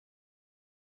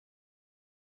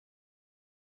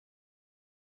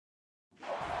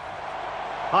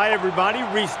Hi, everybody.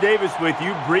 Reese Davis with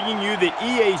you, bringing you the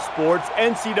EA Sports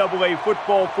NCAA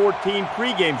Football 14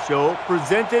 pregame show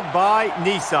presented by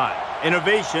Nissan.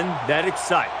 Innovation that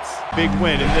excites. Big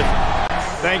win in this one.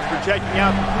 Thanks for checking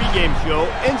out the pregame show.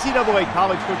 NCAA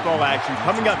college football action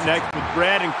coming up next with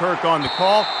Brad and Kirk on the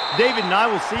call. David and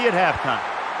I will see you at halftime.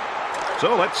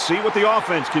 So let's see what the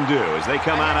offense can do as they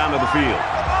come out onto the field.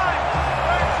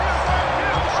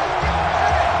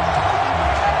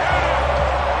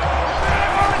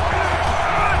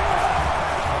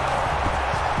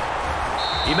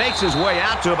 He makes his way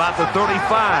out to about the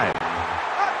 35.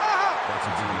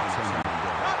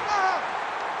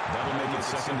 That'll make it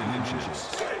second and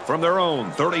inches. From their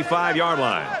own 35-yard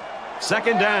line.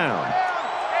 Second down.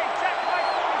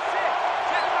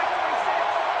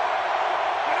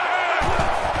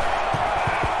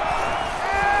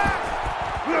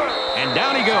 And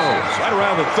down he goes, right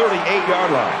around the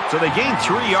 38-yard line. So they gain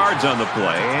 3 yards on the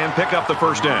play and pick up the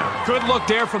first down. Good look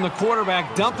there from the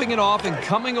quarterback, dumping it off and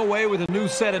coming away with a new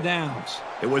set of downs.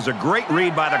 It was a great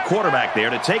read by the quarterback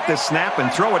there to take the snap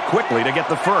and throw it quickly to get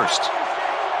the first.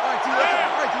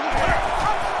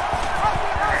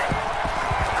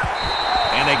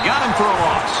 And they got him for a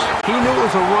loss. He knew it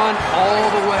was a run all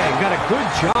the way. Got a good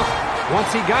jump.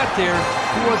 Once he got there,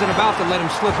 he wasn't about to let him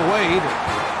slip away either.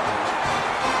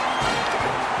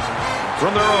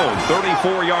 From their own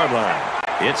 34-yard line,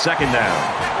 it's second down.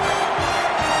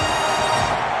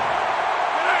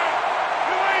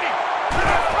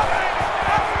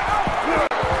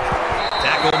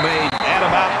 Tackle made at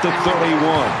about the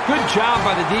 31. Good job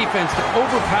by the defense to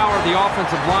overpower the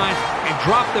offensive line and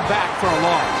drop the back for a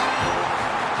loss.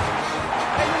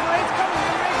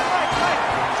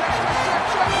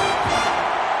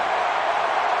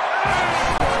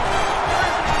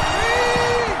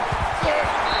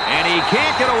 He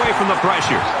can't get away from the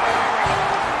pressure.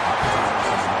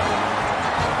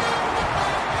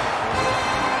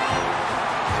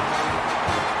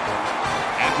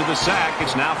 After the sack,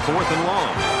 it's now 4th and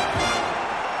long.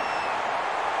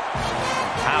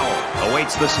 Powell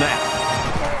awaits the snap.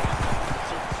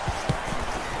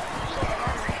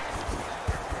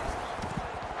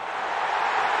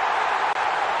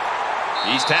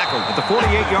 He's tackled at the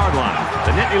 48-yard line.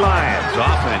 The Nittany Lions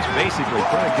offense basically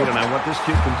predicated on what this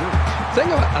kid can do. The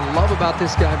thing I love about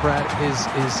this guy, Brad, is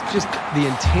just the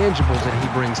intangibles that he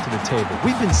brings to the table.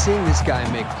 We've been seeing this guy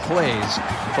make plays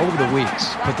over the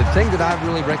weeks, but the thing that I've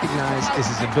really recognized is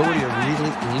his ability to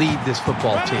really lead this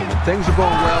football team. When things are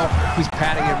going well, he's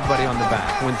patting everybody on the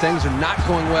back. When things are not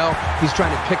going well, he's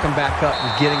trying to pick them back up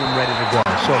and getting them ready to go.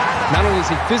 So not only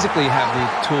does he physically have the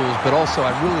tools, but also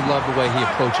I really love the way he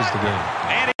approaches the game.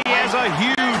 And he has a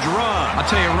huge run. I'll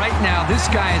tell you right now, this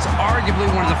guy is arguably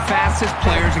one of the fastest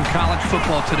players in college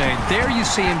football today. There you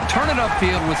see him turn it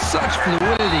upfield with such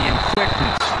fluidity and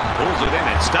quickness. Pulls it in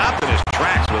and stopped in his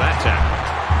tracks with that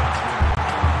tackle.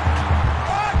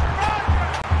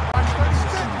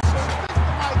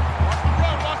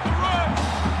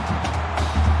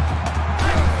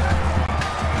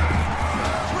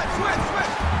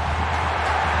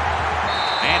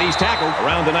 He's tackled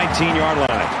around the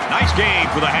 19-yard line. Nice game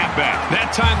for the halfback.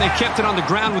 That time they kept it on the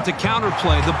ground with the counter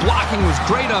play. The blocking was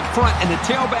great up front, and the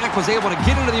tailback was able to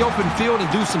get into the open field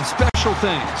and do some special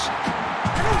things.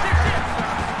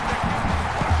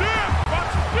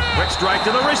 Quick strike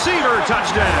to the receiver.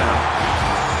 Touchdown.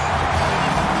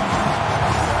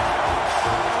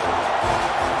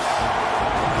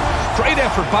 Great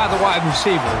effort by the wide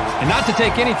receiver. And not to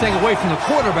take anything away from the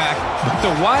quarterback, but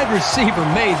the wide receiver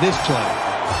made this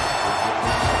play.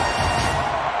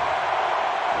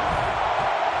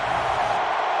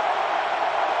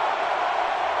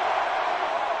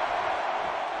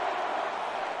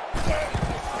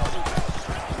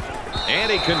 And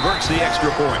he converts the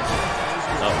extra point.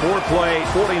 A 4-play,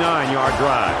 49-yard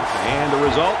drive. And the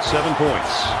result, 7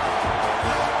 points.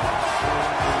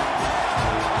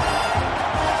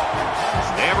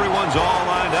 Everyone's all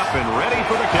lined up and ready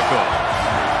for the kickoff.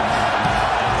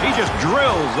 He just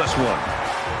drills this one.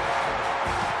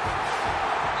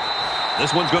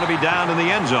 This one's going to be down in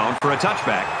the end zone for a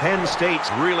touchback. Penn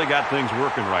State's really got things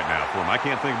working right now for him. I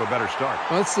can't think of a better start.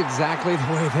 Well, that's exactly the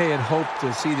way they had hoped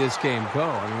to see this game go.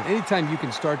 I mean, anytime you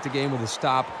can start the game with a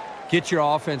stop, get your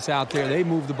offense out there, they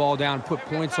move the ball down, put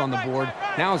points on the board.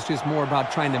 Now it's just more about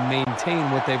trying to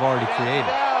maintain what they've already created.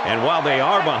 And while they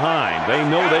are behind, they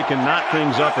know they can knock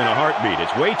things up in a heartbeat.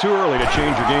 It's way too early to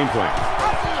change your game plan.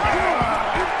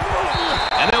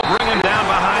 And they'll bring him down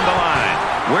behind the line.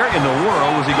 Where in the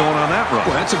world was he going on that run?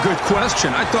 Well, that's a good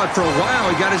question. I thought for a while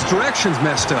he got his directions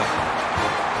messed up.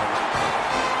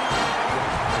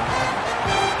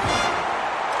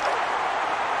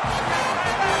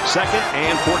 2nd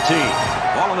and 14.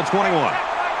 Ball on the 21.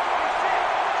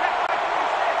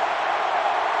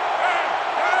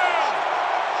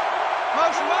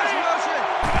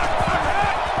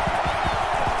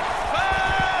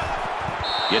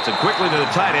 Gets it quickly to the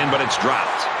tight end, but it's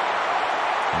dropped.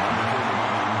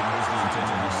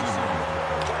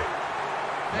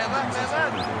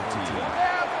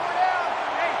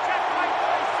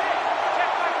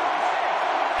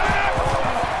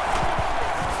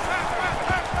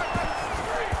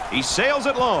 He sails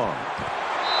it long.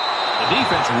 The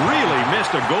defense really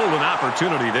missed a golden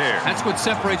opportunity there. That's what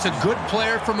separates a good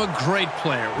player from a great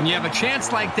player. When you have a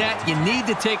chance like that, you need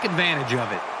to take advantage of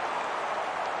it.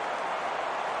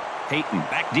 Peyton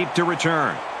back deep to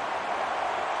return.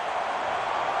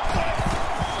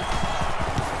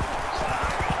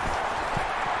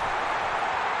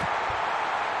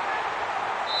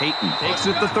 Peyton takes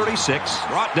it to 36.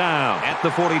 Brought down at the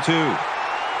 42.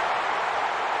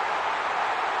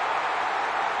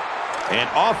 And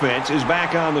offense is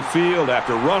back on the field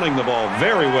after running the ball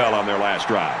very well on their last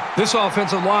drive. This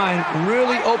offensive line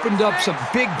really opened up some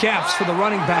big gaps for the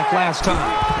running back last time.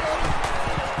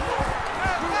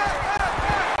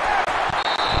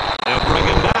 They'll bring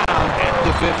him down at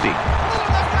the 50.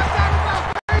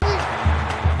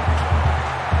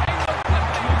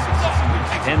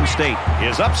 Penn State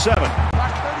is up 7.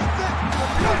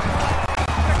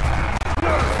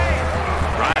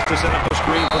 Tries to set up a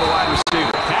screen for the wide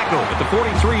receiver. Tackle at the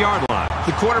 43-yard line.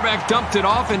 The quarterback dumped it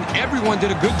off, and everyone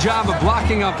did a good job of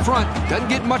blocking up front. Doesn't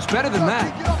get much better than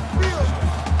that.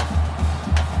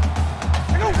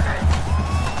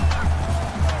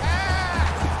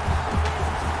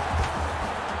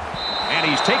 And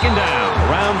he's taken down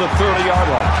around the 30-yard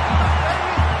line.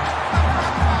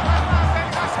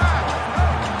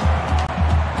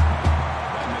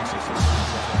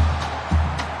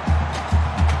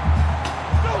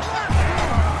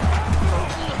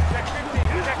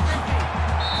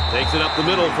 Takes it up the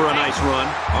middle for a nice run.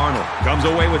 Arnold comes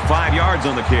away with 5 yards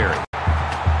on the carry.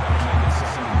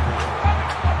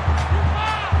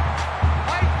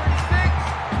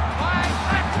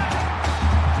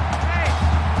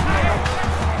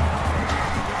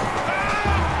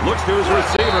 Looks to his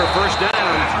receiver, first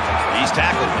down. He's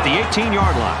tackled at the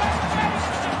 18-yard line.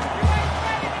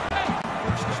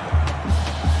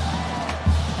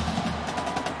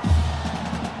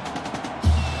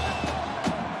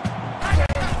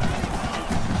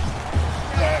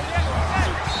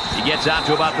 He gets out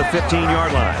to about the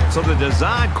 15-yard line. So the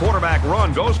designed quarterback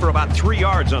run goes for about 3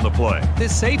 yards on the play.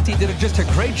 This safety did just a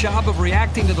great job of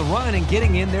reacting to the run and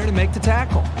getting in there to make the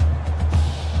tackle.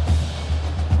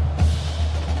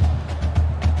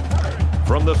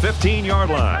 From the 15-yard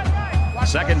line,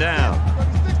 second down.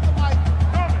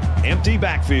 Empty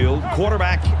backfield,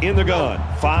 quarterback in the gun.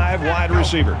 5 wide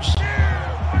receivers.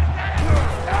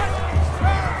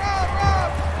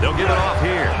 They'll give it off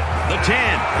here. The 10,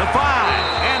 the 5,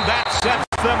 and that sets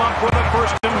them up with a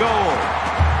first and goal.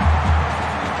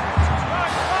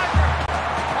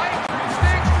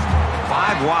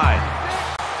 Five wide.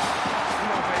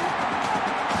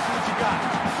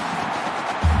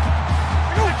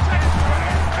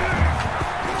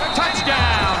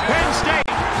 Touchdown, Penn State.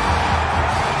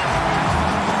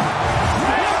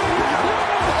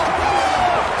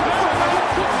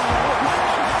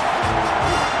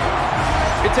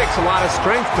 It takes a lot of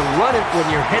strength to run it when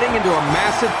you're heading into a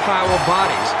massive pile of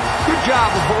bodies. Good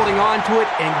job of holding on to it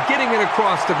and getting it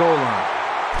across the goal line.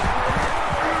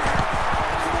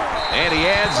 And he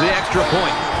adds the extra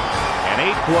point. An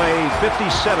 8-play,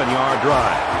 57-yard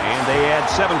drive. And they add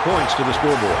 7 points to the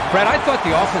scoreboard. Brad, I thought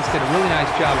the offense did a really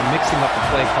nice job of mixing up the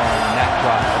play calling on that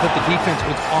drive. I thought the defense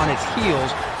was on its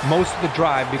heels most of the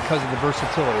drive because of the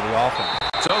versatility of the offense.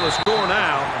 So the score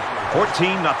now,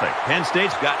 14-0. Penn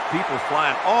State's got people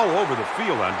flying all over the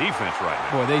field on defense right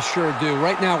now. Boy, they sure do.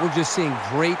 Right now, we're just seeing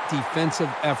great defensive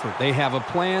effort. They have a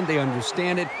plan. They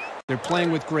understand it. They're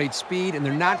playing with great speed, and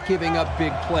they're not giving up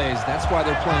big plays. That's why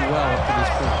they're playing well up to this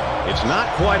point. It's not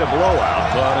quite a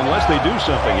blowout, but unless they do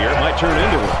something here, it might turn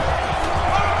into one.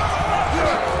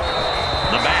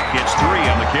 The back gets 3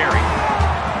 on the carry.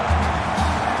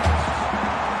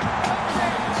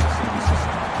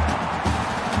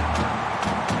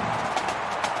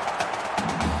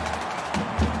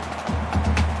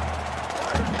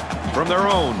 From their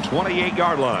own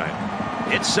 28-yard line,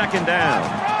 it's second down.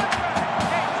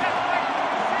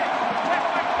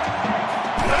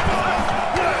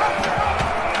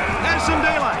 There's some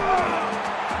daylight.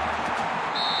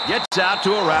 Gets out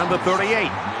to around the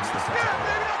 38.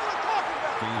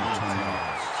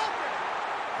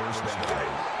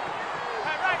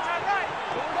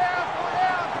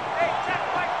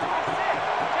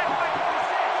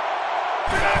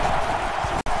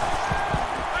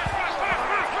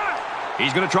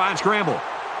 He's going to try and scramble.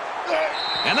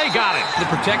 And they got it. The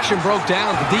protection broke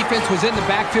down. The defense was in the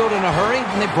backfield in a hurry,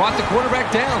 and they brought the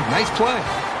quarterback down. Nice play.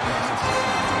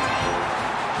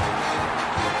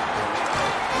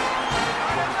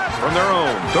 From their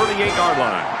own 38-yard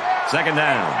line. Second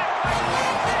down.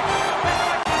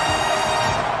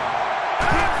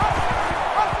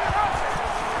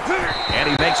 And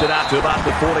he makes it out to about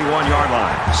the 41-yard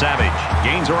line. Savage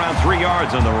gains around 3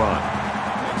 yards on the run.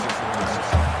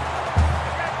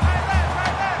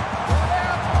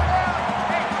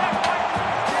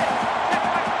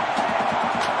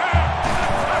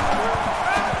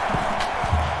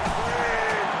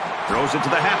 Throws it to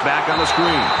the halfback on the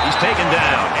screen. He's taken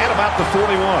down at about the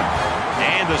 41.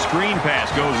 And the screen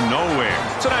pass goes nowhere.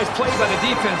 It's a nice play by the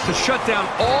defense to shut down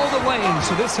all the lanes,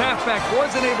 so this halfback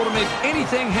wasn't able to make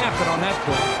anything happen on that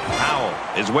play.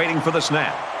 Howell is waiting for the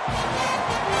snap.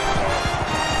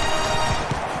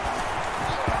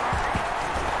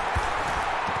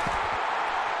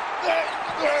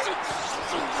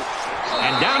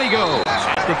 And down he goes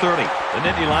at the 30. The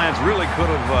Nittany Lions really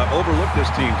could have overlooked this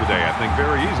team today, I think,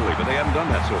 very easily, but they haven't done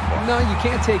that so far. No, you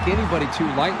can't take anybody too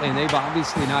lightly, and they've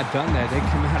obviously not done that. They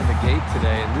come out of the gate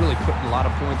today and really putting a lot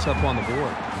of points up on the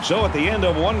board. So at the end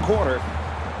of one quarter,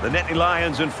 the Nittany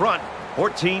Lions in front,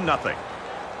 14-0.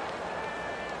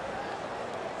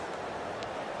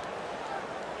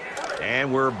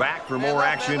 And we're back for more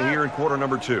action here in quarter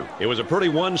number 2. It was a pretty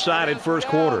one-sided first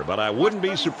quarter, but I wouldn't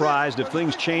be surprised if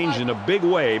things changed in a big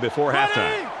way before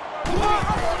halftime.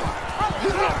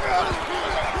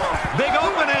 Big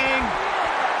opening.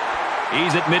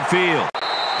 He's at midfield.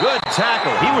 Good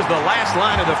tackle. He was the last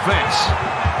line of defense.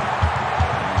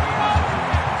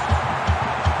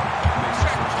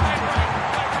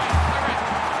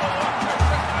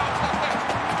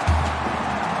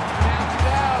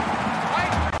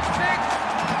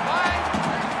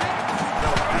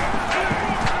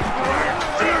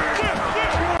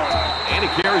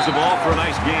 Carries the ball for a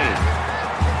nice gain.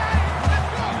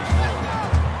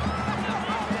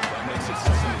 That makes it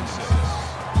 2nd and 6.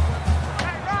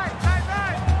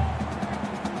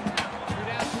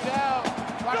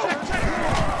 That'll bring up 3rd and 2.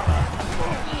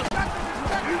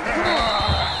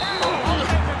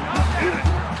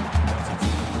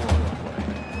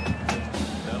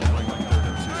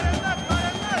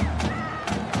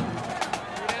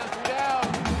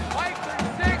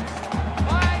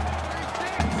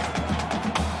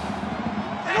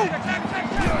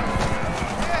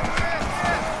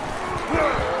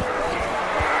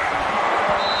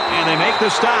 And they make the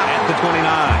stop at the 29.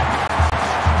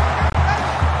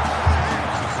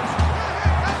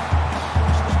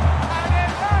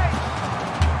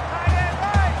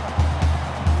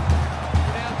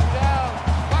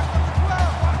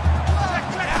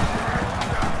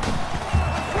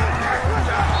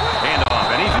 Handoff,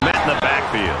 and he's met in the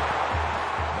backfield.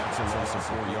 That's a loss of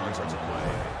 4 yards on the play.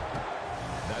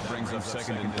 That brings up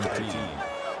 2nd and 13.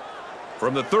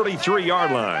 From the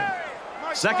 33-yard line.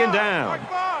 Second down.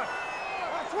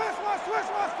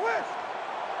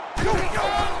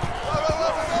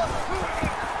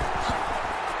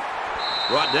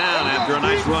 Brought down after a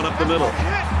nice run up the middle.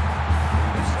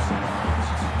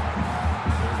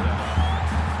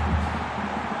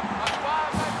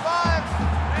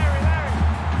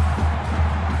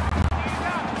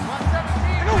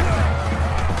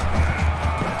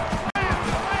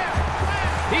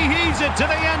 He heaves it to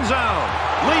the end zone.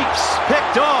 Leaps,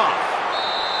 picked off.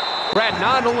 Brad,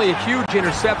 not only a huge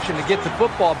interception to get the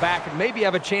football back and maybe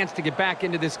have a chance to get back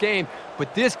into this game,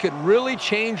 but this could really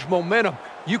change momentum.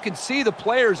 You can see the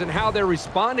players and how they're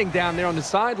responding down there on the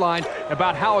sideline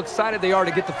about how excited they are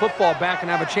to get the football back and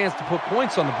have a chance to put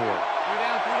points on the board.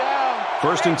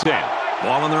 1st and 10.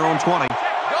 Ball on their own 20.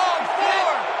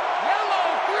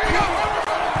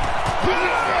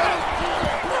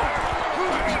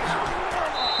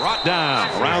 Brought down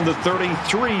around the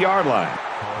 33-yard line.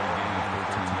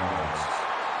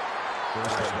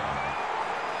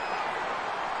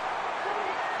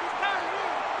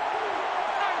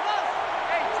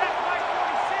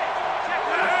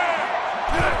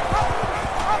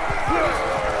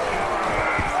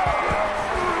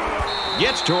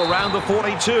 Gets to around the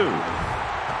 42.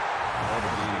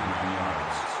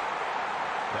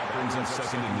 That brings us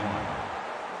 2nd and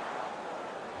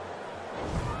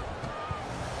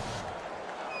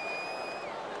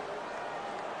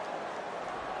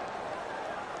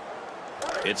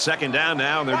 1. It's 2nd down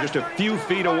now, and they're just a few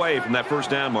feet away from that 1st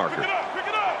down marker.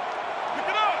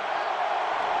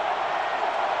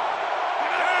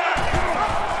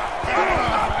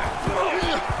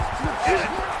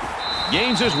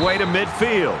 Gains his way to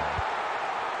midfield.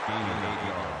 Gain of 8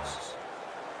 yards.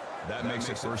 That makes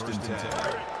makes it first and 10.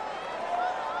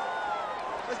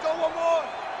 Let's go one more.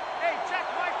 Hey, check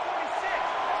Mike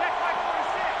 46. Check Mike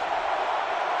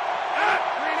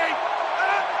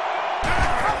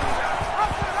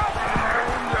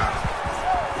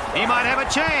 46. He might have a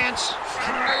chance.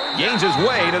 Gains his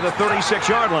way to the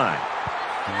 36-yard line.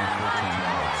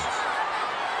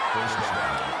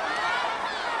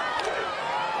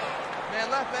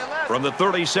 Man left. From the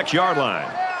 36-yard line.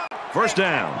 First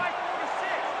down. Mike 46.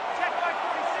 Check Mike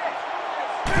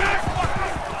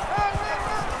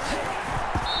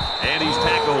 46. And he's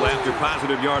tackled after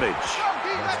positive yardage.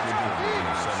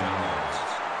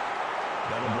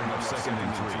 That'll bring up second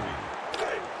and 3.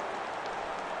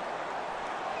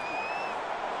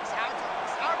 It's our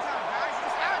time, guys.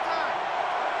 It's our time.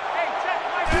 Hey, check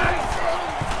Mike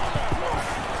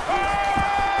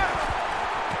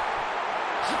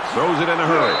 46. Throws it in a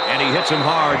hurry, and he hits him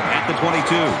hard at the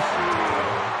 22.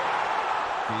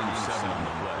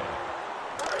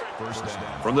 First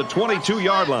down. From the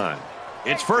 22-yard line,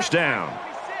 it's first down. 46.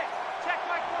 Check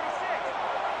Mike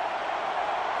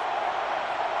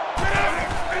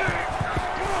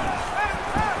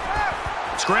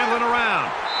 46. Scrambling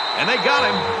around, and they got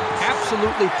him.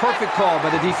 Absolutely perfect call by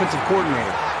the defensive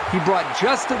coordinator. He brought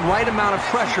just the right amount of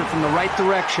pressure from the right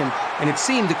direction, and it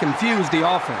seemed to confuse the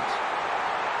offense.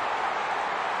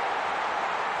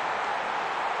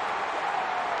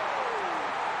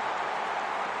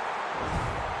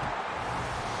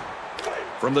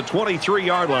 From the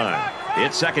 23-yard line,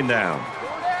 it's second down. Four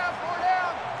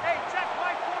down. Hey, check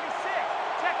Mike 46.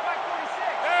 Check Mike 46.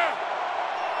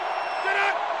 Get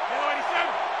up.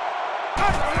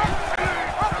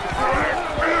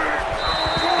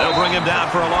 They'll bring him down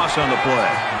for a loss on the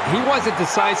play. He wasn't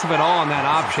decisive at all on that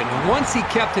option. And once he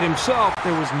kept it himself,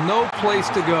 there was no place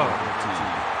to go.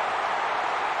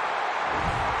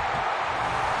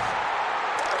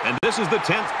 And this is the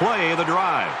 10th play of the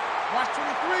drive. Watch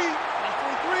 23. Watch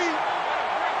 23.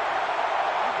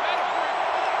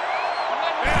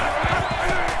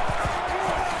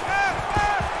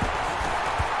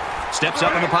 Steps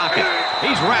up in the pocket.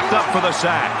 He's wrapped up for the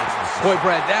sack. Boy,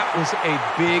 Brad, that was a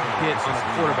big hit on the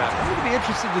quarterback. I'm going to be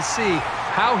interested to see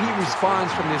how he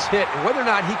responds from this hit and whether or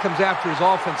not he comes after his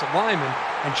offensive lineman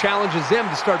and challenges them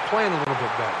to start playing a little bit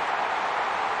better.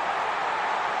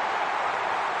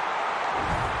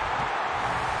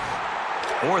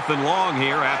 Fourth and long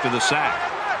here after the sack.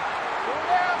 Four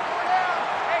down.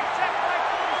 Hey, check Mike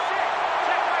 46.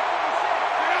 Check Mike 46.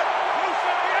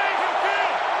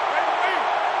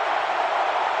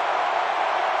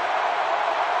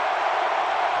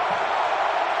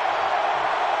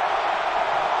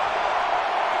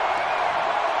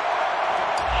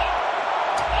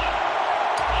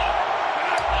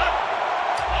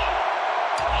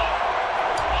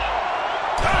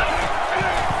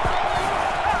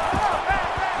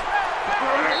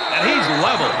 And he's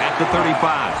level at the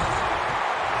 35.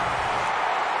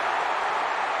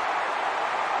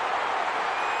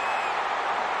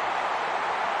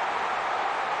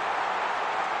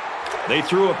 They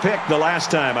threw a pick the last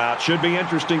time out. Should be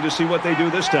interesting to see what they do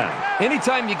this time.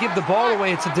 Anytime you give the ball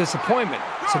away, it's a disappointment.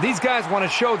 So these guys want to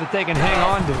show that they can hang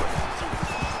on to it.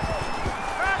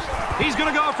 He's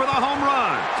going to go for the home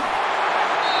run.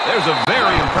 There's a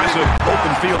very impressive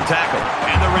open field tackle.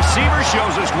 And the receiver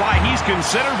shows us why he's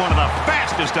considered one of the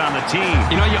fastest on the team.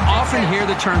 You know, you often hear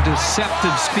the term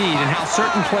deceptive speed and how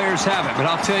certain players have it. But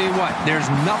I'll tell you what, there's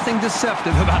nothing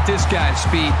deceptive about this guy's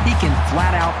speed. He can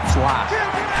flat out fly.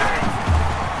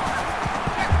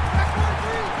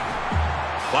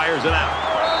 Fires it out.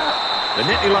 The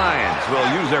Nittany Lions will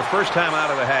use their first time out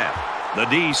of the half. The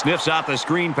D sniffs out the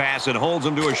screen pass and holds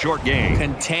them to a short gain.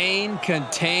 Contain,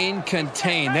 contain,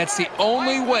 contain. That's the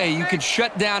only way you can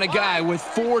shut down a guy with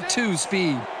 4.2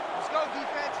 speed. Let's go,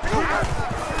 defense.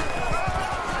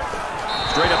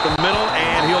 Straight up the middle,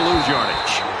 and he'll lose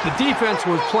yardage. The defense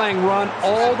was playing run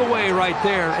all the way right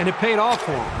there, and it paid off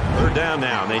for them. Third down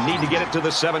now, and they need to get it to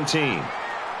the 17.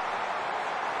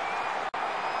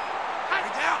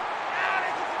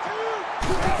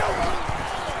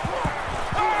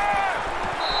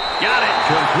 Got it.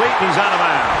 Complete. He's out of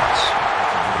bounds.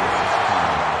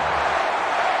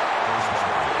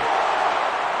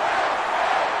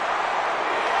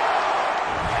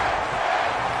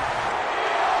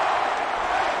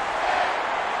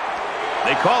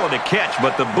 They call it a catch,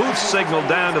 but the booth signaled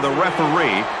down to the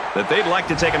referee that they'd like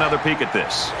to take another peek at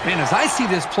this. Man, as I see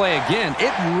this play again,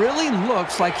 it really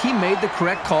looks like he made the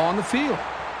correct call on the field.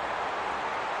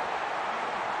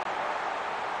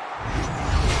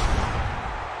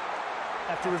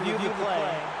 To review the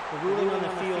play, the ruling on the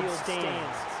field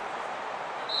stands.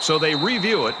 So they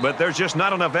review it, but there's just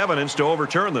not enough evidence to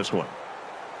overturn this one.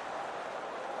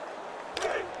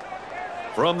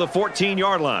 From the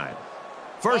 14-yard line.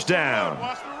 First down.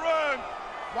 Watch the run.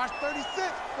 Watch 36.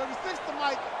 36 to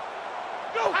Mike.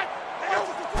 Go.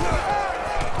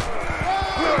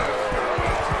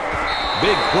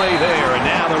 Big play there, and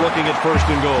now they're looking at first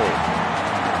and goal.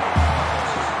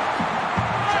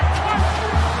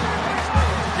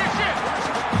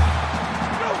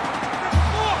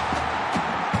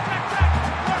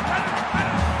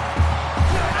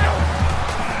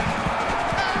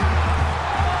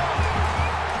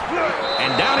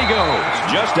 And down he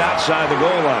goes, just outside the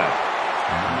goal line.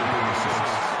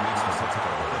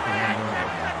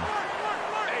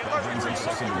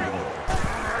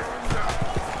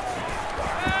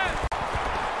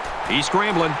 He's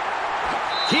scrambling.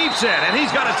 Keeps it, and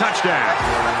he's got a touchdown.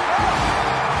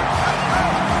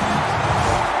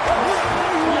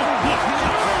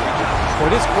 Well,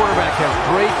 this quarterback has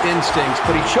great instincts,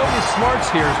 but he showed his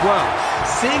smarts here as well,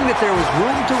 seeing that there was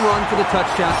room to run for the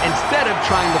touchdown instead of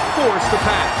trying to force the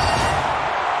pass.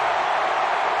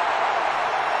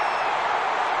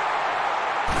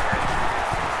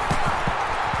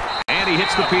 And he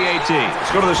hits the PAT.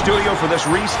 Let's go to the studio for this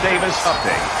Reese Davis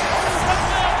update.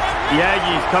 The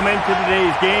Aggies come into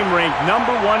today's game ranked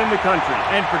 #1 in the country.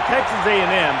 And for Texas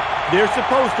A&M, they're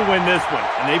supposed to win this one,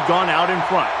 and they've gone out in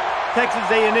front. Texas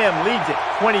A&M leads it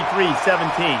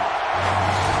 23-17.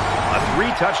 A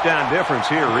 3-touchdown difference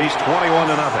here, Reese,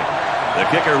 21-0. The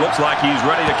kicker looks like he's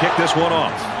ready to kick this one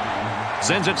off.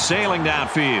 Sends it sailing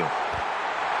downfield.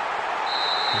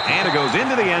 And it goes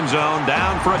into the end zone,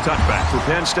 down for a touchback. For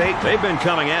Penn State, they've been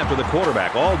coming after the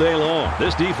quarterback all day long.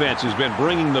 This defense has been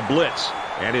bringing the blitz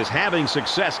and is having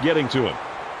success getting to him.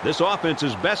 This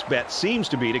offense's best bet seems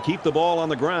to be to keep the ball on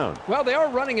the ground. Well, they are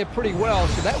running it pretty well,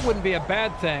 so that wouldn't be a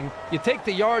bad thing. You take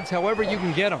the yards however you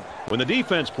can get them. When the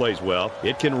defense plays well,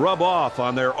 it can rub off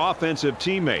on their offensive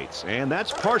teammates, and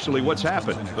that's partially what's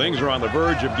happened. Things are on the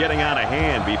verge of getting out of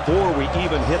hand before we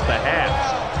even hit the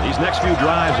half. These next few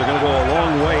drives are going to go a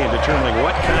long way in determining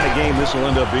what kind of game this will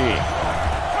end up being.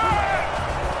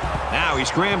 Now he's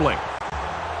scrambling.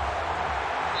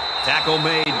 Tackle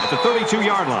made at the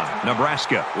 32-yard line.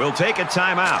 Nebraska will take a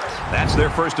timeout. That's their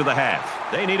first of the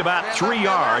half. They need about 3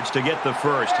 yards to get the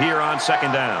first here on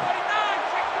second down.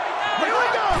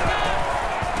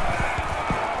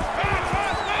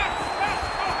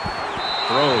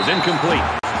 Throws incomplete.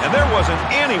 And there wasn't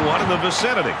anyone in the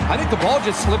vicinity. I think the ball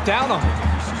just slipped out on him.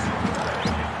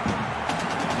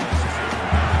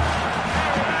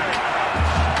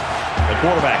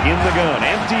 Quarterback in the gun,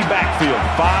 empty backfield,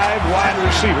 5 wide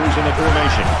receivers in the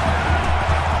formation.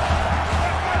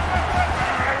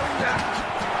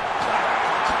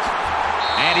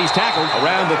 And he's tackled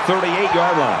around the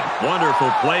 38-yard line.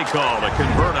 Wonderful play call to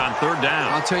convert on third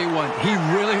down. I'll tell you what, he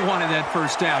really wanted that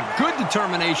first down. Good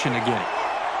determination to get it.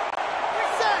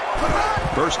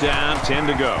 First down, 10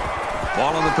 to go.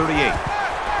 Ball on the 38.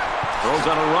 Throws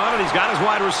on a run, and he's got his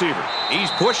wide receiver.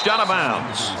 He's pushed out of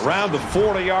bounds around the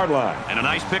 40-yard line. And a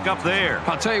nice pickup there.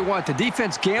 I'll tell you what, the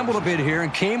defense gambled a bit here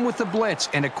and came with the blitz,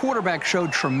 and the quarterback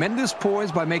showed tremendous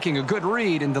poise by making a good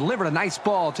read and delivered a nice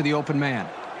ball to the open man.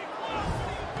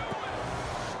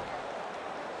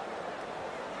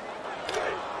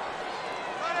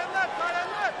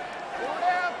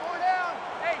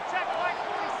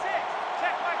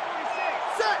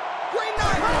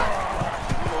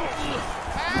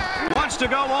 To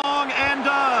go long and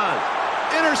does.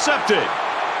 Intercepted.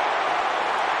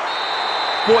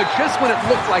 Boy, just when it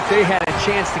looked like they had a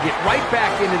chance to get right back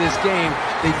into this game,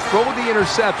 they throw the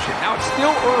interception. Now it's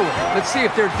still early. Let's see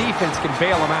if their defense can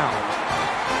bail them out.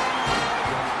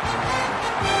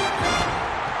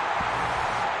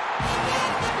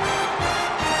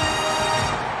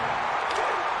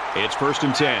 It's first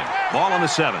and 10. Ball on the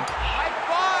 7.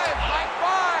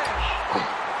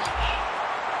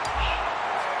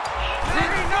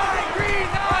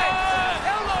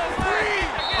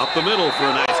 Up the middle for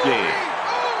a nice game.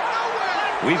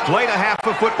 We've played a half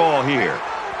of football here.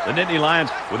 The Nittany Lions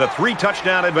with a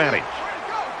 3-touchdown advantage.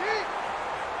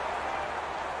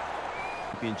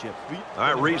 All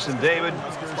right, Reese and David,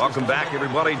 welcome back,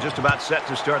 everybody. Just about set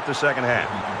to start the second half.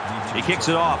 He kicks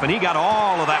it off, and he got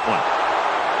all of that one.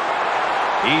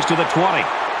 He's to the 20.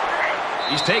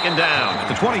 He's taken down at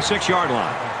the 26-yard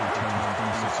line.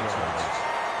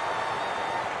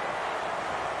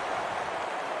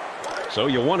 So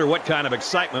you wonder what kind of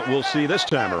excitement we'll see this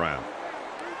time around.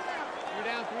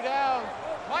 3 down.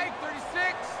 Mike,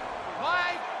 36.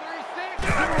 Mike, 36.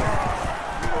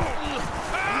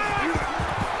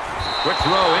 Quick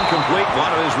throw, incomplete,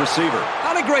 one of his receiver.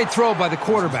 Not a a great throw by the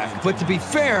quarterback, but to be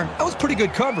fair, that was pretty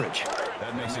good coverage.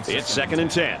 It's 2nd and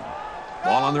 10.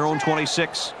 Ball on their own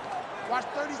 26. Watch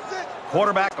 36.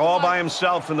 Quarterback all by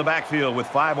himself in the backfield with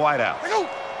 5 wideouts. Go.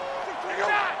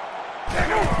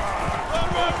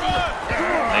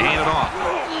 They hand it off.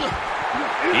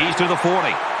 He's to the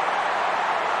 40.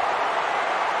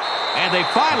 And they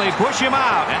finally push him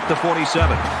out at the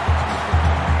 47.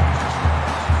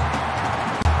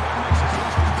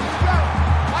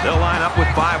 They'll line up with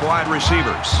 5 wide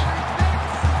receivers.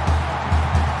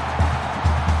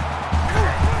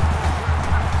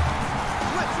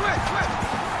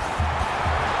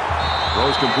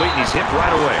 Throws complete, and he's hit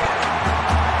right away.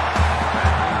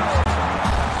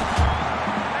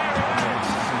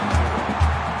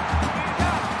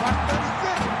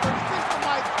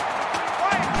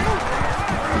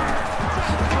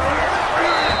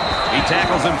 He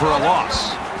tackles him for a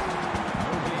loss.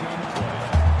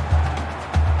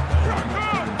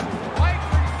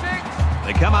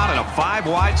 They come out in a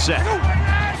 5-wide set.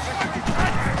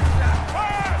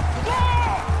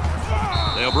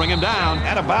 They'll bring him down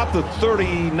at about the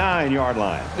 39-yard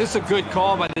line. This is a good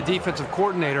call by the defensive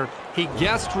coordinator. He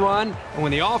guessed run, and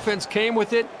when the offense came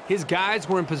with it, his guys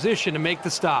were in position to make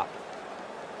the stop.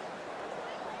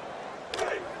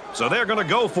 So they're going to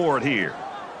go for it here.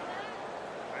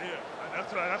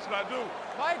 That's what I do.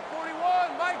 Mike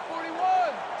 41, Mike 41.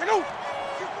 Go.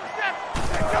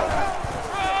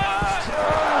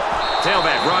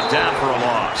 Tailback brought down for a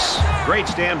loss. Great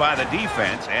stand by the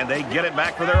defense, and they get it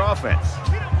back for their offense.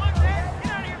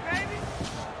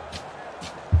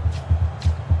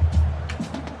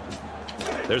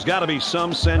 There's got to be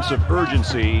some sense of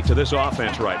urgency to this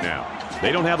offense right now.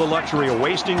 They don't have the luxury of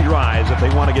wasting drives if they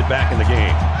want to get back in the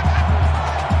game.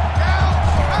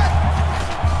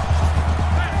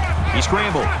 He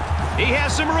scrambled. He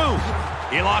has some room.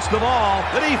 He lost the ball.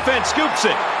 The defense scoops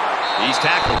it. He's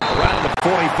tackled around the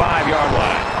 45-yard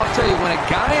line. I'll tell you, when a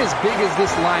guy as big as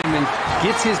this lineman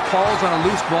gets his paws on a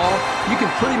loose ball, you can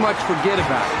pretty much forget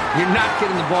about it. You're not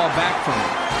getting the ball back from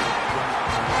him.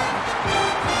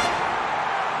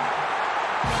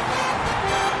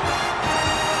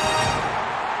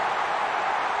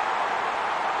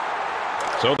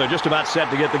 So they're just about set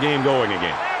to get the game going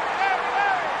again.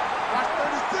 Watch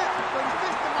 36. 36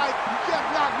 to Mike. You can't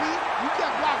block me. You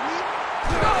can't block me.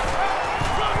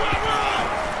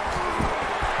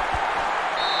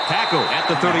 Tackle at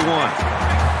the 31.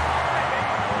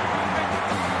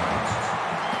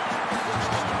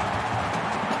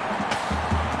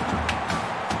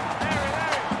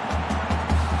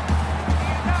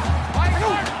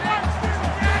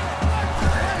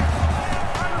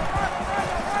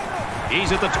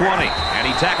 He's at the 20, and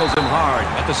he tackles him hard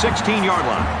at the 16-yard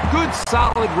line. Good,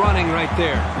 solid running right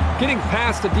there. Getting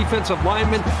past the defensive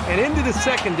lineman and into the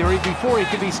secondary before he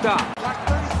could be stopped. Watch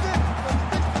 36.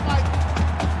 36 to Mike.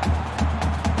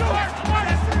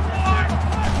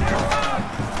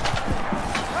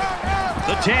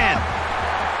 The 10.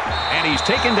 And he's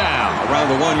taken down around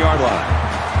the 1-yard line.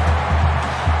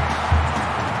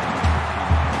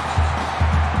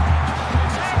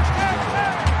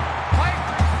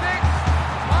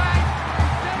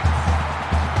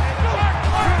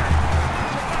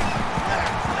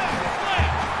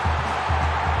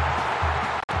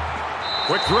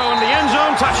 Quick throw in the end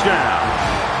zone, touchdown.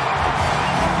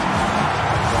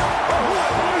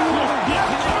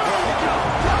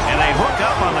 And they hook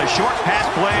up on the short pass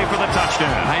play for the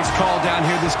touchdown. Nice call down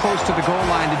here this close to the goal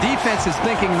line. The defense is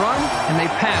thinking run, and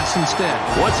they pass instead.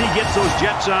 Once he gets those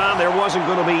jets on, there wasn't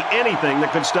going to be anything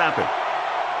that could stop him.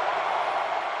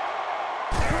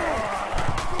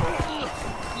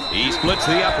 He splits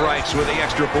the uprights with the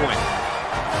extra point.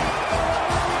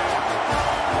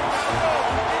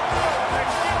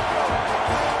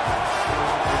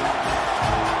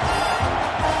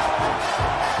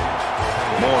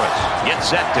 Gets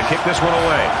set to kick this one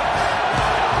away.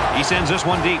 He sends this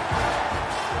one deep.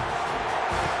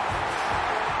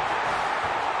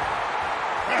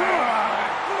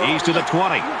 He's to the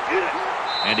 20.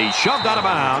 And he's shoved out of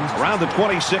bounds around the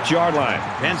 26-yard line.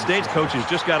 Penn State's coaches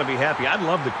just got to be happy. I'd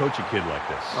love to coach a kid like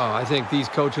this. Oh, I think these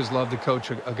coaches love to coach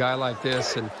a guy like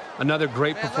this, and another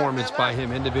great performance by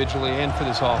him individually and for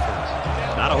this offense.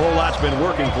 Not a whole lot's been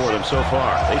working for them so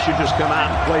far. They should just come out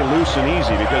and play loose and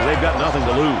easy because they've got nothing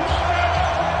to lose.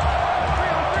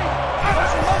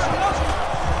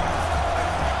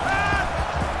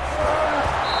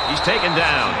 He's taken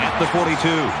down at the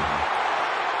 42.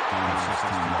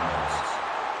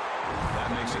 That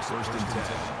makes it 1st and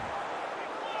 10.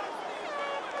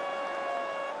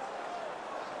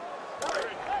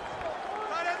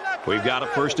 We've got a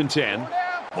 1st and 10.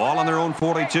 Ball on their own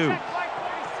 42.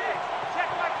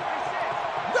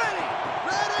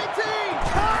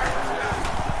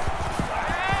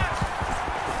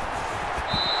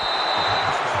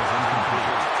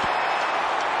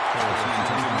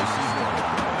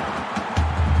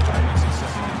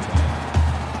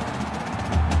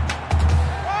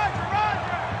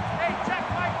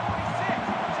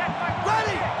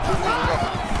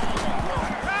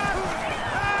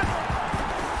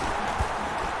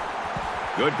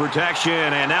 Good protection,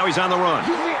 and now he's on the run.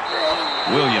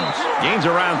 Williams gains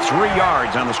around 3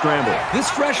 yards on the scramble.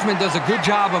 This freshman does a good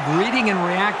job of reading and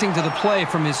reacting to the play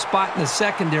from his spot in the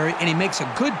secondary, and he makes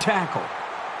a good tackle.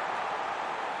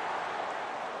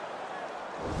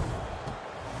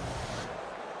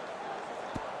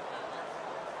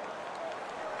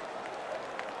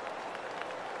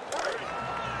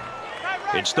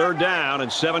 It's 3rd down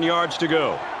and 7 yards to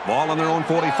go. Ball on their own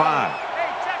 45.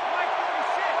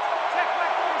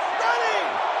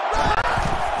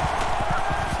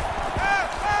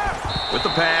 With the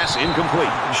pass,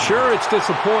 incomplete. Sure, it's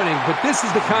disappointing, but this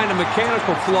is the kind of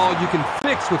mechanical flaw you can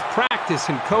fix with practice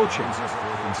and coaching.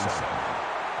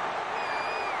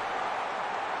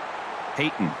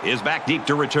 Peyton is back deep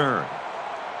to return.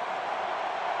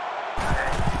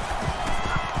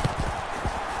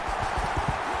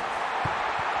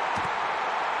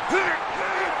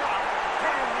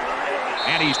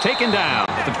 And he's taken down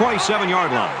at the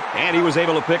 27-yard line. And he was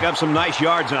able to pick up some nice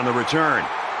yards on the return.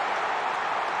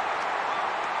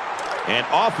 And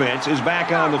offense is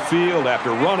back on the field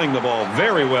after running the ball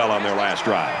very well on their last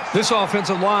drive. This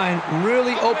offensive line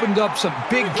really opened up some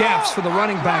big gaps for the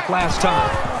running back last time.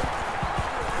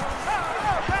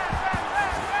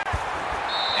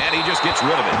 And he just gets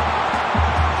rid of it.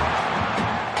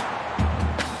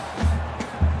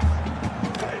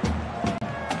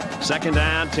 2nd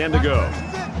down, 10 to go.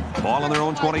 Ball on their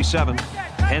own 27.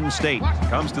 Penn State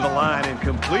comes to the line in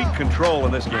complete control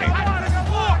in this game.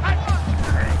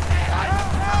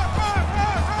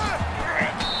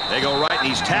 They go right, and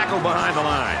he's tackled behind the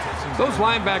line. Those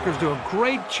linebackers do a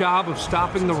great job of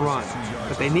stopping the run,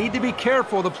 but they need to be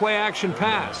careful of the play-action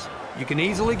pass. You can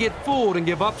easily get fooled and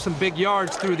give up some big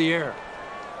yards through the air.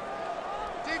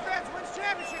 Defense wins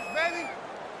championships, baby.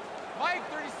 Mike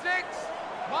 36.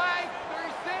 Mike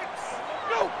 36.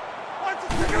 Go.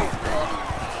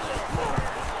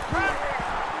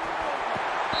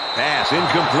 Pass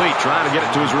incomplete, trying to get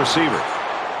it to his receiver.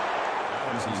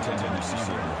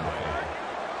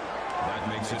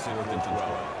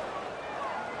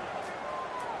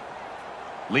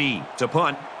 Lee to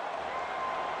punt.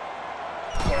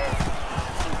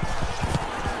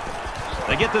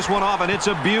 They get this one off, and it's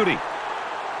a beauty.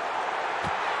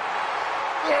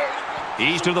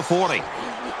 He's to the 40.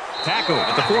 Tackle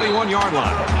at the 41-yard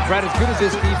line. Brad, as good as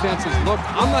this defense has looked,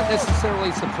 I'm not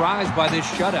necessarily surprised by this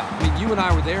shutout. I mean, you and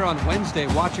I were there on Wednesday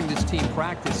watching this team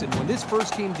practice, and when this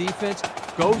first-team defense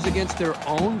goes against their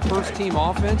own first-team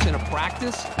offense in a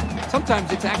practice,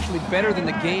 sometimes it's actually better than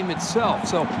the game itself.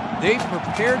 So they've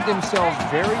prepared themselves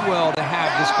very well to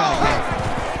have this kind of game.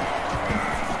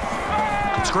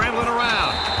 Scrambling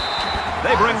around.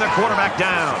 They bring the quarterback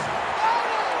down.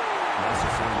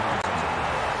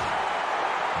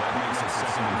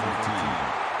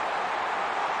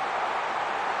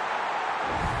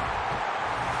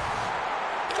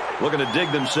 Looking to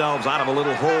dig themselves out of a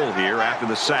little hole here after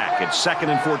the sack. It's 2nd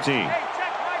and 14.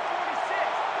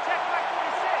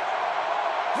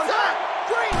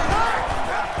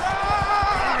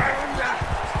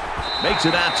 Makes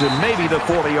it out to maybe the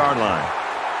 40-yard line.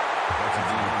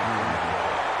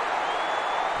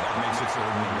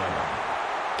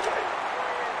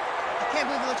 I can't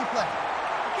believe they let you play.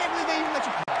 I can't believe they even let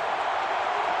you play.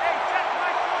 Hey, check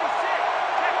Mike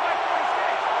 46. Check Mike 46.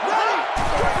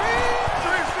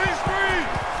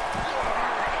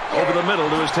 Over the middle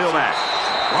to his tailback.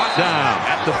 Brought down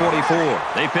at the 44.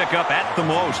 They pick up at the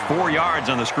most 4 yards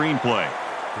on the screen play.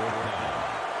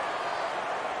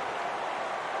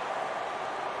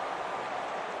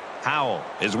 Howell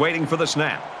is waiting for the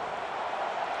snap.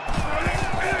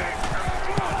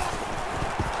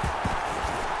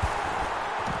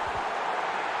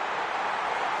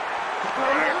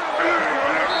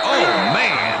 Oh,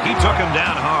 man, he took him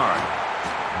down hard.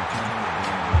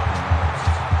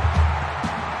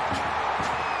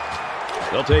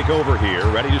 They'll take over here,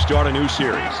 ready to start a new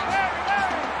series.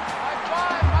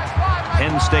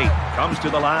 Penn State comes to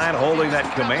the line, holding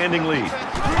that commanding lead.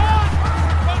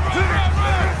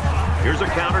 Here's a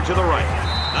counter to the right.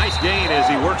 Nice gain as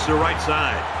he works the right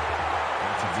side.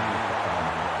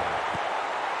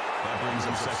 That brings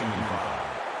him 2nd and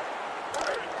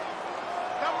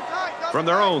 5. From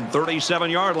their own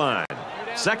 37-yard line.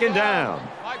 2nd down.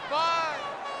 Mike 5.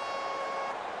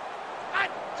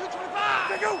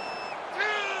 225. Go. 225.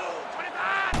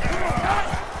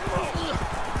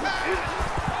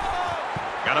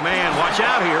 Got a man, watch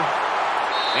out here.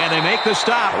 And they make the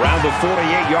stop around the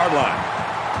 48-yard line.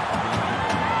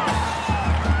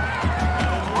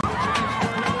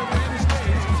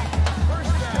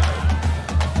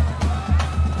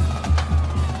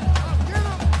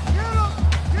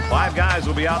 5 guys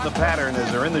will be out in the pattern as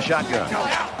they're in the shotgun.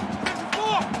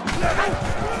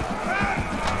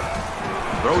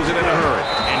 Throws it in a hurry.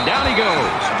 And down he goes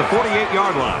at the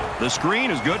 48-yard line. The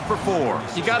screen is good for 4.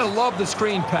 You got to love the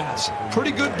screen pass.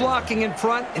 Pretty good blocking in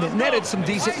front, and it netted some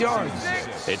decent yards.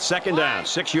 It's second down,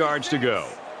 6 yards to go.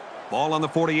 Ball on the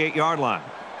 48-yard line.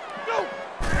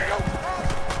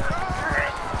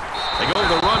 They go to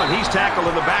the run, and he's tackled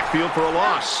in the backfield for a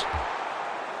loss.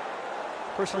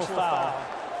 Personal foul.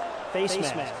 Face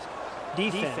mask.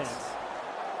 Defense.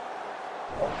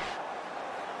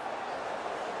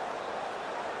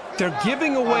 They're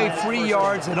giving away 3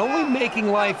 yards and only making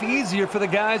life easier for the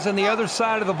guys on the other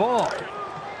side of the ball.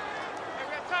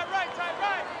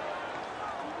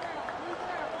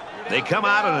 They come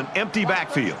out in an empty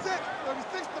backfield.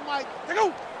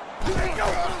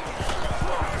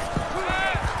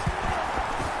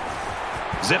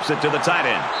 Zips it to the tight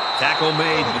end. Tackle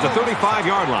made at the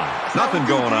 35-yard line. Nothing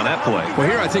going on that play. Well,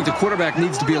 here I think the quarterback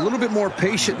needs to be a little bit more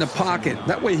patient in the pocket.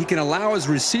 That way he can allow his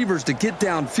receivers to get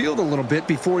downfield a little bit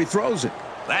before he throws it.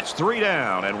 That's 3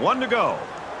 down and 1 to go.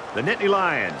 The Nittany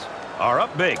Lions are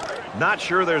up big. Not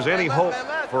sure there's any hope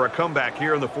for a comeback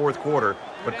here in the fourth quarter,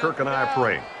 but Kirk and I are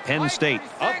praying. Penn State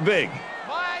up big.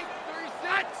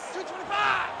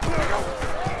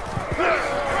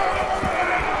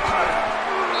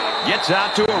 Gets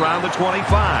out to around the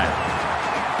 25.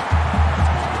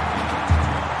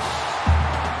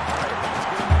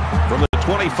 From the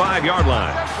 25-yard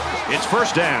line, it's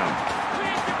first down.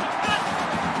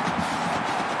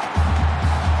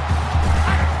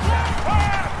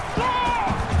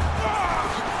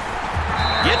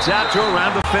 Gets out to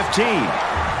around the 15.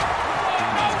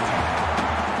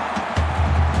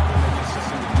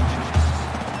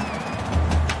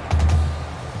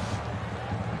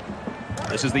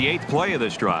 This is the 8th play of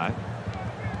this drive.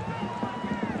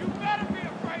 You better be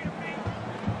afraid of me.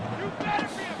 You better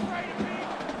be afraid of me.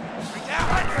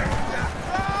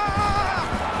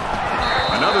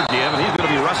 Another give, and he's going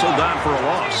to be wrestled down for a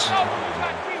loss. Call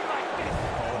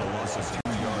a loss of 2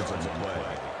 yards on the play.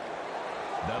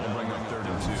 That'll bring up 3rd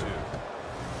and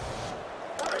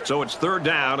 2. So it's 3rd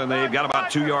down, and they've got about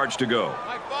 2 yards to go.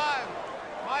 Mike 5.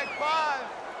 Mike 5.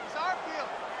 It's our field.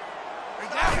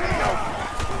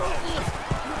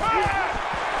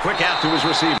 Quick out to his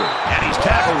receiver, and he's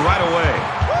tackled right away.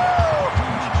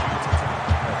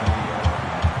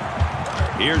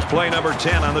 Here's play number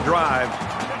 10 on the drive.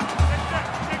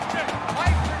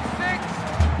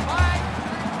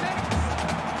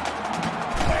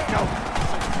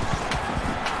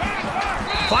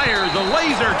 Fires a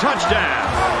laser touchdown.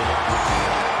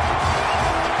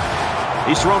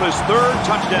 He's thrown his 3rd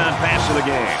touchdown pass of the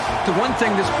game. The one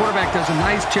thing this quarterback does a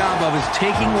nice job of is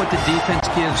taking what the defense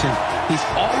gives him. He's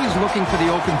always looking for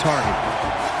the open target.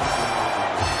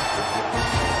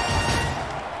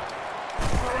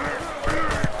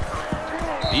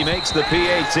 He makes the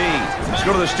PAT. Let's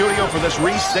go to the studio for this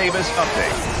Reese Davis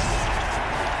update.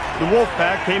 The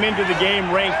Wolfpack came into the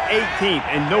game ranked 18th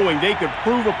and knowing they could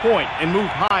prove a point and move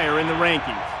higher in the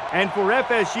rankings. And for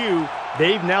FSU,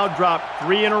 they've now dropped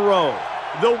 3 in a row.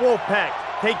 The Wolfpack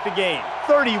take the game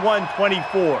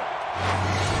 31-24.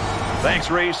 Thanks,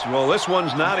 Reese. Well, this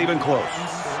one's not even close.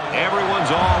 Everyone's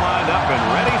all lined up and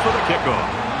ready for the kickoff.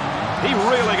 He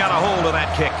really got a hold of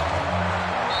that kick.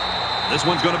 This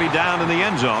one's going to be down in the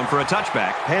end zone for a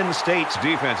touchback. Penn State's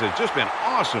defense has just been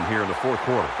awesome here in the fourth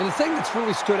quarter. And the thing that's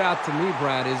really stood out to me,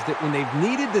 Brad, is that when they've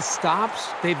needed the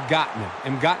stops, they've gotten them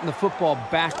and gotten the football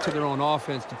back to their own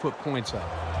offense to put points up.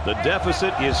 The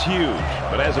deficit is huge,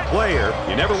 but as a player,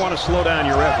 you never want to slow down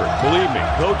your effort. Believe me,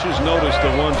 coaches notice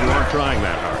the ones who aren't trying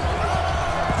that hard.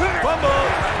 Fumble,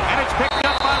 and it's picked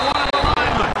up by one of the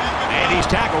linemen. And he's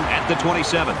tackled at the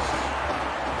 27.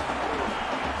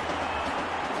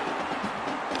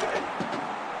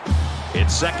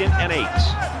 It's 2nd and 8.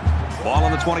 Ball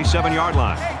on the 27-yard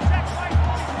line.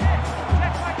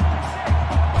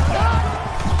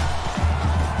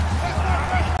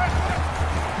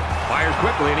 Fires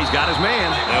quickly, and he's got his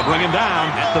man. They'll bring him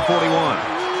down at the 41.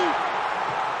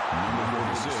 Number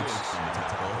 46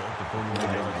 tackle at the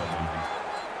 41-yard line.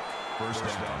 First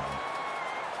down.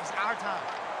 It's our time.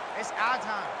 It's our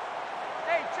time.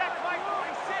 Hey, check Mike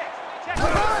 46. Check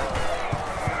Mike.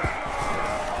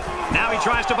 Now he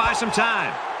tries to buy some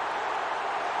time.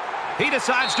 He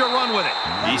decides to run with it.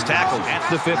 He's tackled at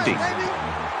the 50.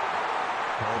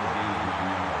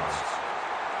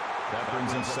 That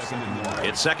brings in 2nd and 1.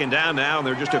 It's 2nd down now, and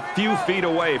they're just a few feet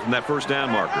away from that first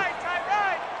down marker. Right.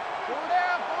 Four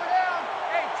down.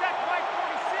 Hey, check Mike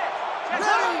 46. Check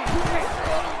Mike.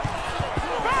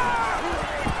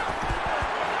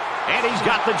 And he's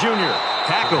got the junior.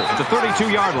 tackle at the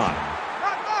 32-yard line.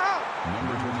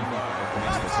 Number 25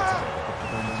 makes the tackle at the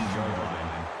 32-yard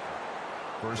line.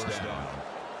 First down.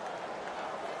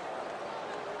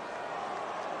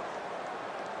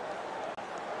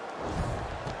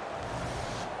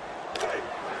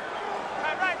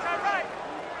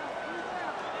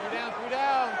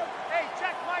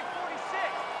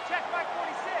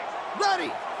 Ready!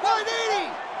 180!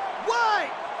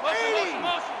 Wide! 80!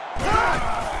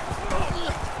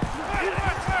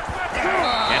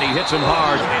 And he hits him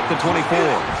hard at the 24.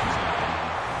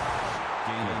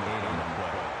 Gain of 8 on the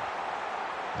play.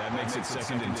 That makes it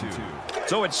 2nd and 2.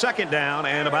 So it's 2nd down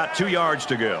and about 2 yards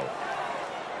to go.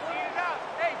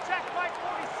 Hey, check Mike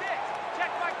 46. Check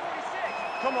Mike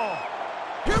 46. Come on.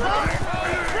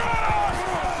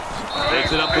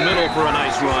 Takes it up the middle for a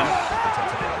nice run.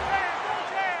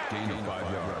 Gain of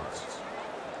 5 yards.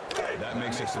 That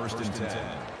makes it 1st and 10.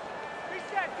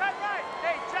 Reset, cut right.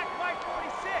 Hey, check Mike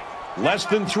 46. Less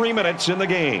than 3 minutes in the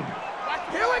game.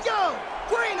 Here we go!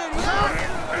 Green it,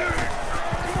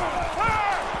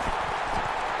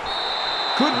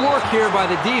 Good work here by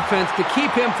the defense to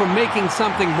keep him from making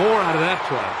something more out of that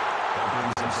play. That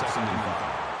brings him 2nd and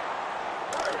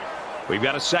 5. We've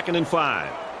got a 2nd and 5.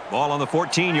 Ball on the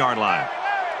 14-yard line.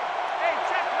 Hey,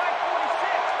 check Mike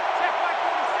 46. Check Mike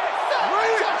 46.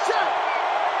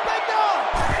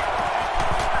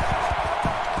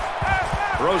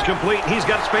 Throws complete. He's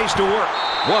got space to work.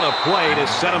 What a play to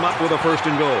set him up with a 1st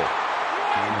and goal.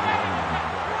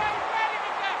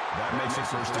 That makes it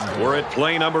 1st and goal. We're at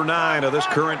play number 9 of this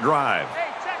current drive.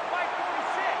 Hey, check Mike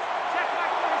 46. Check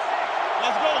Mike 46.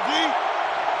 Let's go, D.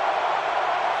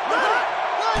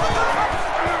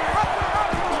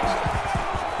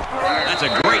 That's a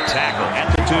great tackle at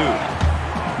the 2.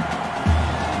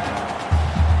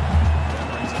 That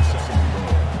brings up 2nd and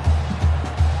goal.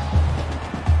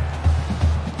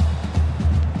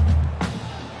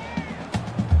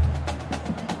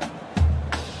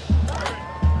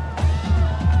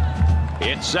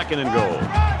 It's 2nd and goal.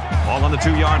 Ball on the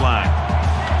 2-yard line.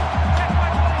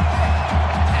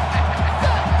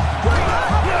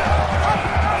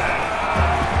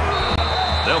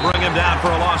 They'll bring him down for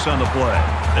a loss on the play.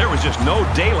 There was just no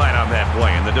daylight on that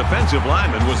play, and the defensive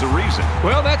lineman was the reason.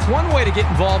 Well, that's one way to get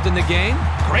involved in the game.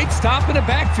 Great stop in the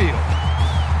backfield.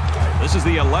 This is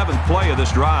the 11th play of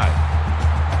this drive.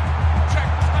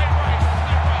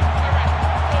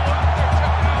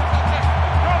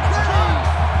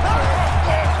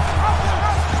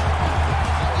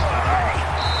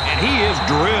 And he is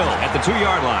drilled at the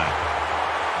 2-yard line.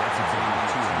 That's a gain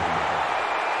of 2.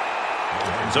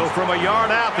 So from a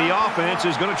yard out, the offense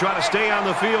is going to try to stay on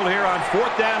the field here on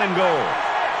 4th down and goal.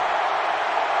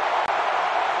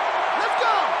 Let's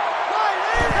go!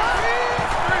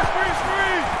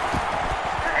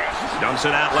 Dumps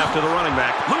it out left to the running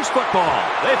back. Loose football.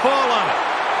 They fall on it.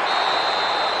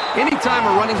 Anytime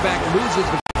a running back loses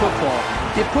the football,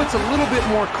 it puts a little bit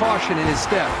more caution in his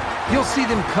step. You'll see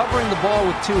them covering the ball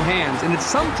with 2 hands, and it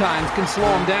sometimes can slow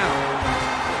him down.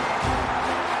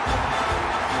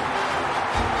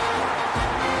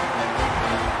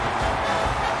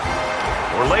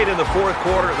 We're late in the 4th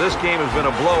quarter. This game has been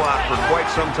a blowout for quite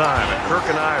some time, and Kirk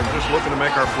and I are just looking to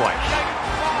make our flight.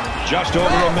 Just over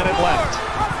a minute left.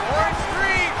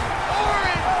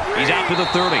 He's out to the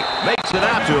 30. Makes it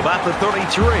out to about the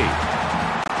 33.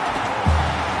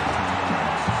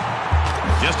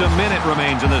 Just a minute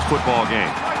remains in this football game.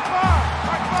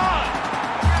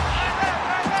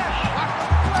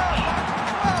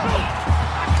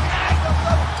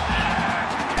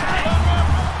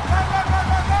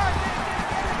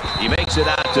 He makes it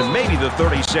out to maybe the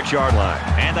 36-yard line.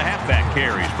 And the halfback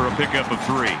carries for a pickup of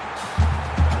 3.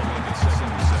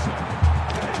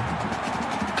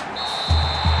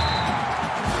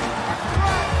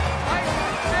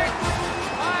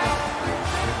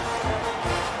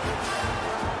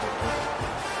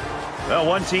 Well,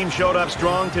 one team showed up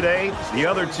strong today. The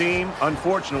other team,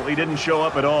 unfortunately, didn't show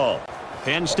up at all.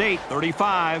 Penn State,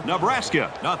 35.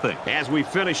 Nebraska, nothing. As we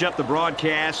finish up the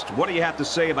broadcast, what do you have to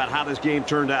say about how this game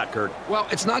turned out, Kurt? Well,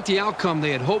 it's not the outcome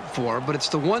they had hoped for, but it's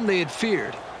the one they had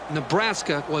feared.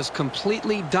 Nebraska was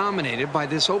completely dominated by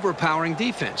this overpowering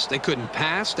defense. They couldn't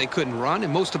pass, they couldn't run,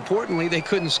 and most importantly, they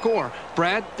couldn't score.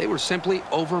 Brad, they were simply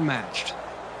overmatched.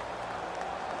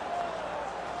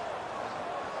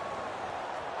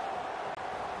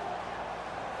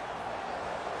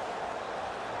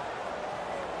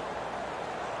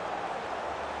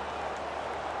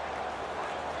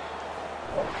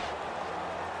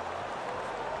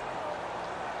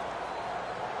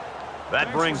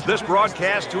 That brings this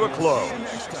broadcast to a close.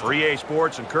 For EA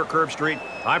Sports and Kirk Herbstreit,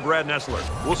 I'm Brad Nessler.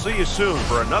 We'll see you soon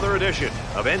for another edition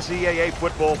of NCAA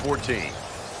Football 14.